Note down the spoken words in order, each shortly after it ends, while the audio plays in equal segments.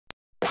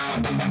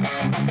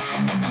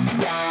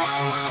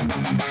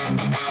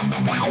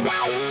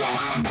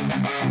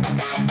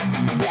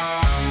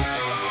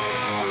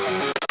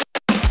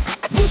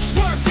Roots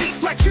were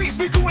deep like trees,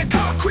 we grew in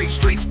concrete.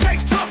 Streets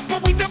paved tough,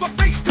 but we never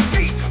faced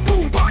defeat.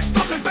 Boombox,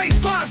 thumping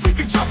bass lines, leave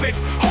you jumping.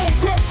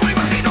 Homegrown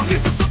flavor, ain't no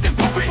need for something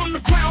pumping. From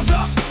the ground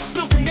up,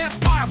 built an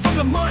empire from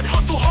the mud.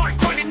 Hustle hard,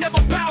 grinding,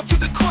 never bow to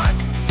the crud.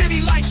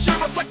 City lights shine,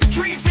 reflect the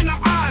dreams in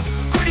our eyes.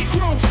 Gritty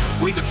grooves,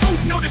 we the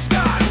truth, no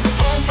disguise.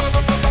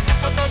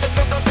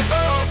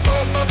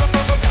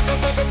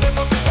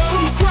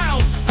 From the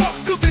ground up,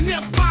 built an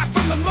empire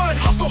from the mud.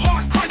 Hustle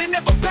hard, grinding,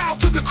 never bow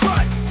to the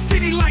crud.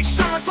 City lights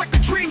shine, reflect the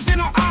dreams in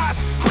our eyes.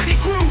 Gritty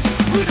grooves,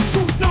 we the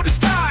truth, no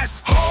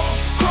disguise.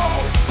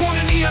 Homegrown, born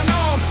in the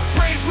unknown.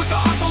 Raised with the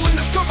hustle and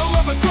the struggle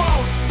of a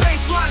throne.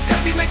 Bass lines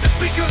heavy, make the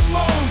speakers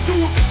moan.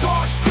 Dual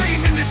guitar,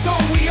 scream in the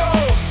zone we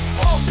own.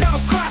 All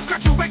pedals crash,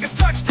 scratch your records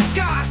touch the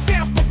sky.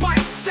 Sample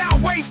bite,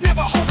 sound waves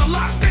never hold a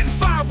lie. Spitting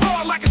fire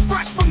raw like it's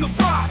fresh from the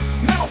fry.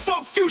 Metal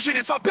funk fusion,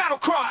 it's our battle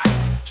cry.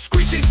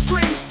 Screeching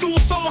strings, dual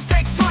souls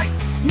take flight.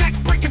 Neck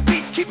breaking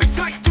beats, keep it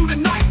tight through the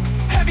night.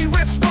 Heavy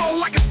riffs roll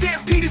like a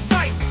stampede in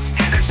sight.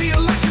 Energy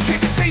electric,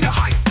 can't contain the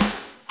hype.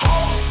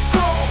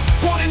 Homegrown,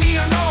 born in the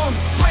unknown.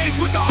 Raised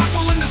with the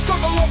hustle and the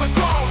struggle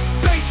overthrown.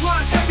 Bass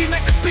lines heavy,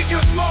 make the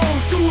speakers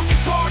moan. Dual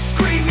guitar,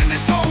 scream in the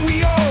zone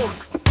we own.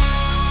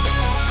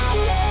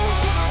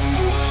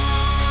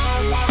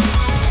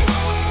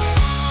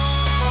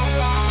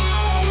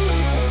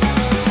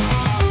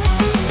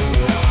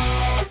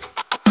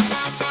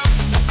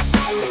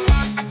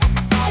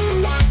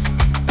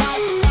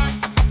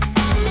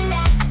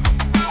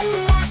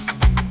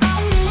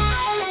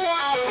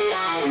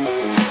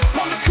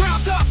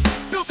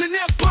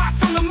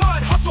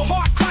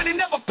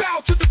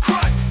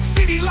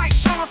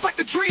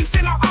 Dreams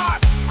in our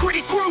eyes,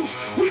 gritty grooves,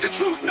 we the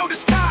truth, no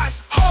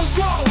disguise.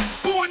 Homegrown,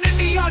 born in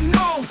the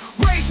unknown.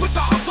 Raised with the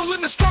hustle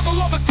and the struggle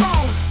of a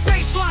throne.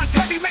 Bass lines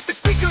heavy, make the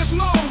speakers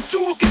moan.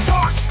 Dual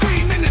guitar,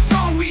 scream in the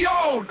zone we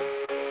own.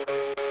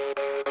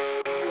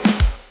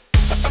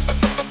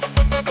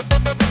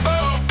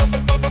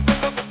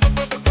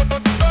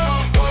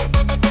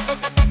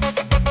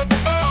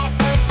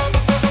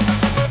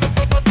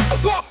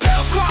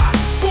 Bells cry,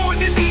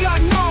 born in the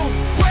unknown.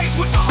 Raised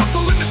with the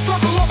hustle and the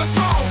struggle of a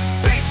throne.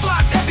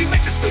 Heavy,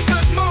 make the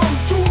speakers moan.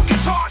 Dual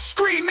guitar,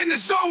 scream in the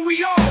zone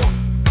we own.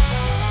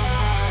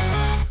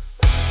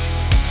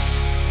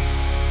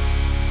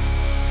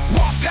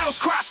 Raw pedals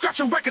cry,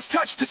 scratching records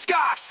touch the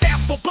sky.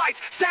 Sample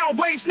bites, sound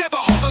waves never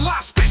hold a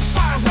lie. Spitting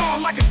fire raw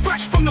like it's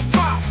fresh from the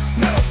fry.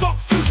 Metal funk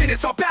fusion,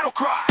 it's our battle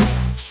cry.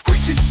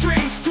 Screeching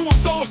strings, dual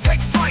souls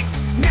take flight.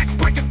 Neck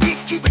breaking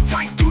beats, keep it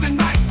tight through the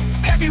night.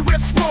 Heavy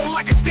riffs roll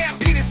like a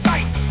stampede in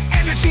sight.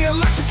 Energy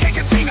electric, can't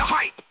contain the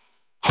hype.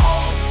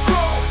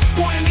 Homegrown,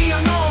 born in the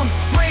unknown.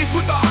 Raised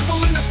with the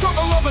hustle and the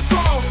struggle of a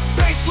throne.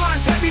 Bass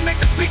lines heavy, make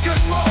the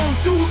speakers moan.